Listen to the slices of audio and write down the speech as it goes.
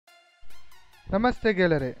ನಮಸ್ತೆ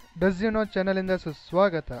ಗೆಳೆಯರೆ, does you know ಚಾನಲಿಂದ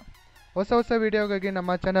ಸುಸ್ವಾಗತ. ಹೊಸ ವಿಡಿಯೋಗಾಗಿ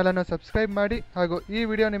ನಮ್ಮ ಚಾನಲನ್ನು ಸಬ್ಸ್ಕ್ರೈಬ್ ಮಾಡಿ ಹಾಗೂ ಈ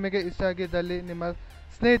ವಿಡಿಯೋ ನಿಮಗೆ ಇಷ್ಟ ಆಗಿದ್ದಲ್ಲಿ ನಿಮ್ಮ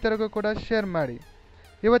ಸ್ನೇಹಿತರಿಗೂ ಕೂಡ ಶೇರ್ ಮಾಡಿ.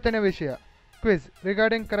 ಇವತ್ತಿನ ವಿಷಯ quiz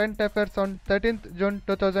regarding current affairs on 13th June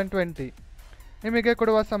 2020. ನಿಮಗೆ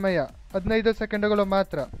ಕೊಡುವ ಸಮಯ 15 ಸೆಕೆಂಡುಗಳು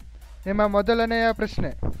ಮಾತ್ರ. ನಿಮ್ಮ ಮೊದಲನೆಯ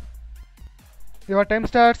ಪ್ರಶ್ನೆ. Your time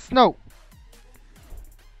starts now.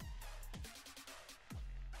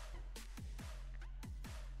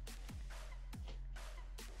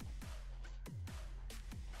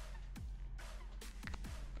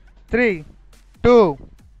 Three, 2,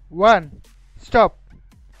 1, stop.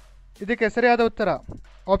 ಇದಕ್ಕೆ ಸರಿಯಾದ ಉತ್ತರ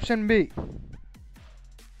ಆಪ್ಷನ್ ಬಿ.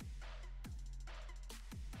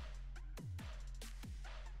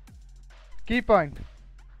 Key point.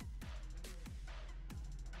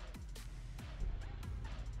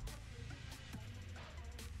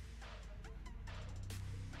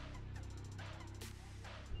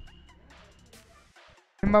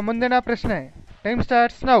 ನಿಮ್ಮ ಮುಂದಿನ ಪ್ರಶ್ನೆ. Time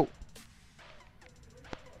starts now.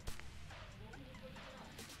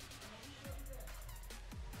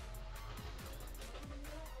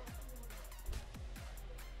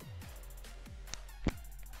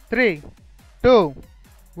 Three, 2,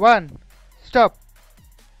 1, stop.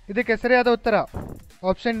 ಇದಕ್ಕೆ ಸರಿಯಾದ ಉತ್ತರ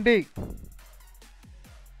ಆಪ್ಷನ್ ಡಿ.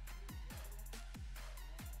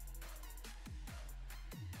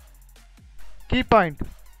 Key point.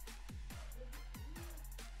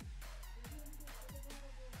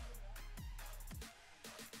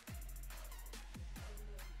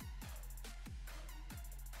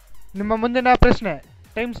 ನಿಮ್ಮ ಮುಂದಿನ ಪ್ರಶ್ನೆ.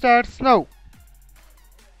 Time starts now.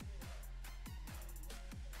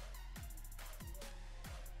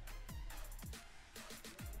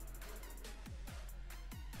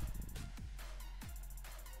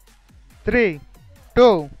 Three, 2,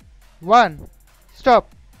 1, stop.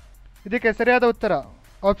 ಇದಕ್ಕೆ ಸರಿಯಾದ ಉತ್ತರ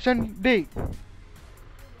ಆಪ್ಷನ್ ಡಿ.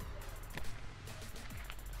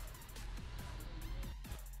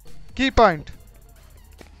 Key point.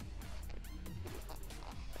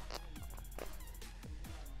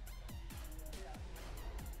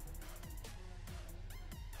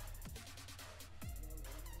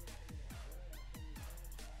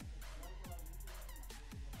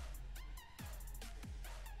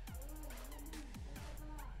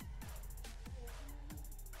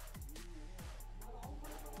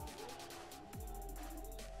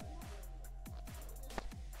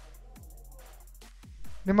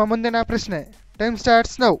 ನಿಮ್ಮ ಮುಂದಿನ ಪ್ರಶ್ನೆ. Time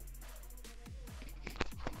starts now.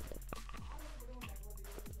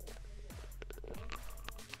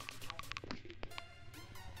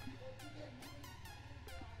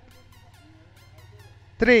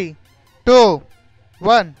 Three, 2,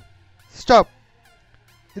 1, stop.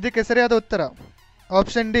 ಇದಕ್ಕೆ ಸರಿಯಾದ ಉತ್ತರ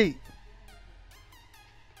ಆಪ್ಷನ್ ಡಿ.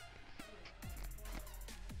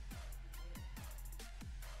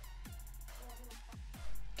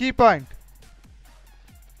 Key point.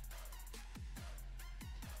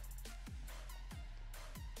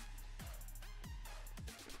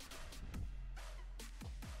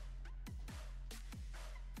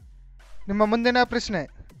 ನಿಮ್ಮ ಮುಂದಿನ ಪ್ರಶ್ನೆ.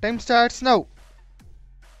 Time starts now.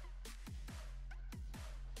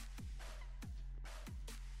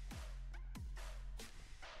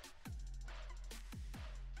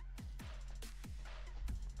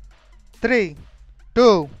 Three, 2,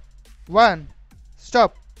 1,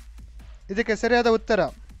 stop. ಇದಕ್ಕೆ ಸರಿಯಾದ ಉತ್ತರ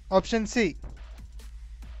ಆಪ್ಷನ್ ಸಿ.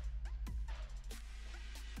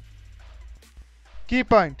 Key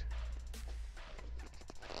point.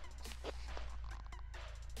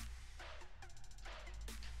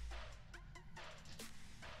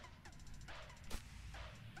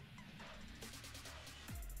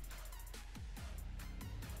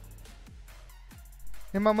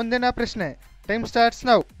 ನಿಮ್ಮ ಮುಂದಿನ ಪ್ರಶ್ನೆ. Time starts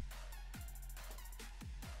now.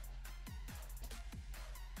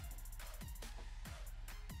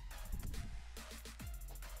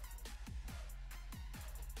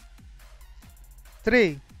 Three,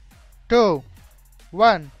 2,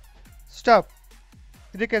 1, stop.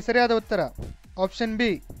 ಇದಕ್ಕೆ ಸರಿಯಾದ ಉತ್ತರ ಆಪ್ಷನ್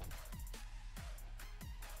ಬಿ.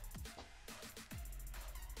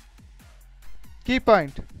 Key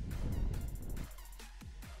point.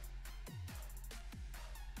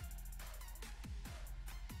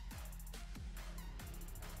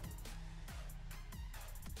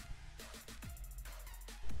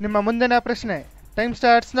 ನಿಮ್ಮ ಮುಂದಿನ ಪ್ರಶ್ನೆ. Time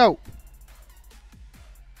starts now.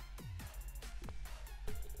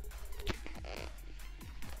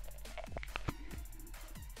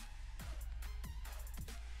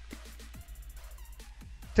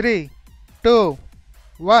 Three, 2,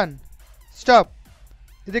 1, stop.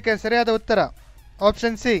 ಇದಕ್ಕೆ ಸರಿಯಾದ ಉತ್ತರ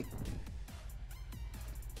ಆಪ್ಷನ್ ಸಿ.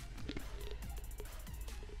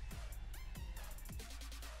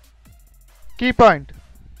 Key point.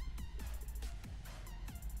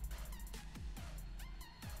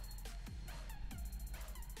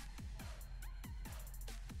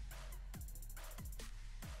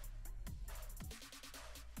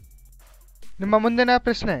 ನಿಮ್ಮ ಮುಂದಿನ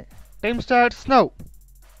ಪ್ರಶ್ನೆ. Time starts now.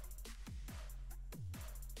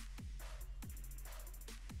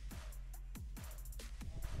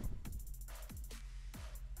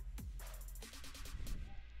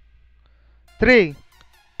 Three,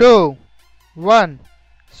 two, one,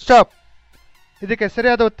 stop. ಇದಕ್ಕೆ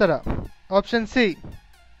ಸರಿಯಾದ ಉತ್ತರ ಆಪ್ಷನ್ ಸಿ.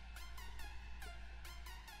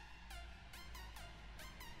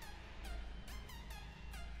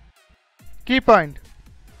 Key point.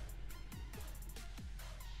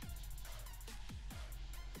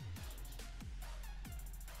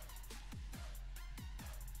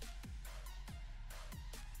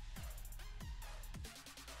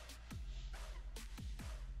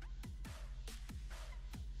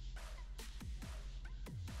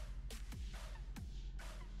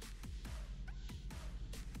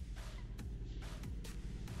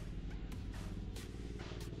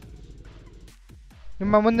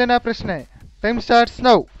 ನಿಮ್ಮ ಮುಂದಿನ ಪ್ರಶ್ನೆ. Time starts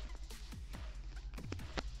now.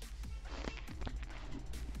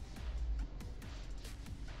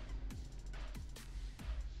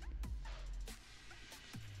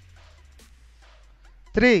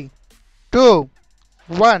 Three, two,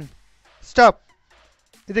 one, stop.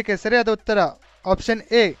 ಇದಕ್ಕೆ ಸರಿಯಾದ ಉತ್ತರ ಆಪ್ಷನ್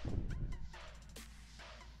ಎ.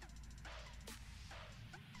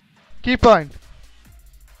 Key point.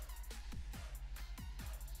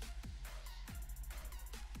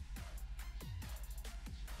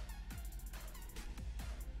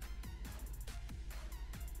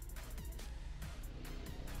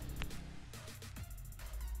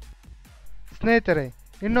 ಸ್ನೇಹಿತರೆ,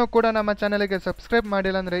 ಇನ್ನೂ ಕೂಡ ನಮ್ಮ ಚಾನಲ್ಗೆ ಸಬ್ಸ್ಕ್ರೈಬ್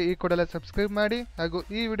ಮಾಡಿಲ್ಲ ಅಂದರೆ ಈ ಕೂಡಲೇ ಸಬ್ಸ್ಕ್ರೈಬ್ ಮಾಡಿ, ಹಾಗೂ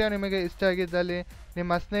ಈ ವಿಡಿಯೋ ನಿಮಗೆ ಇಷ್ಟ ಆಗಿದ್ದಲ್ಲಿ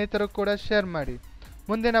ನಿಮ್ಮ ಸ್ನೇಹಿತರು ಕೂಡ ಶೇರ್ ಮಾಡಿ.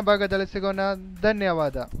 ಮುಂದಿನ ಭಾಗದಲ್ಲಿ ಸಿಗೋಣ.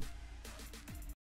 ಧನ್ಯವಾದ.